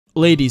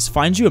Ladies,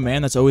 find you a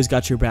man that's always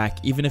got your back,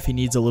 even if he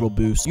needs a little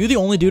boost. You the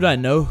only dude I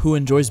know who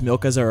enjoys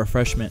milk as a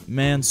refreshment.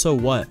 Man, so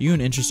what? You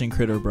an interesting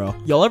critter, bro.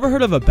 Y'all ever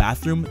heard of a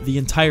bathroom? The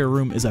entire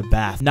room is a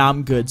bath. Nah,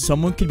 I'm good.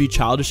 Someone could be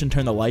childish and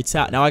turn the lights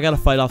out. Now I gotta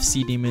fight off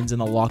sea demons and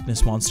the Loch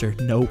Ness Monster.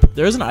 Nope.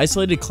 There's an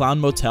isolated clown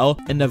motel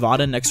in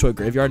Nevada next to a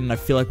graveyard, and I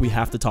feel like we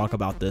have to talk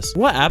about this.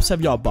 What apps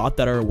have y'all bought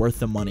that are worth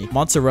the money?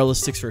 Mozzarella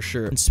sticks for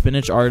sure, and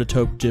spinach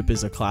artichoke dip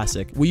is a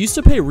classic. We used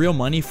to pay real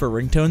money for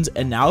ringtones,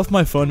 and now if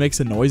my phone makes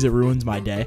a noise, it ruins my day.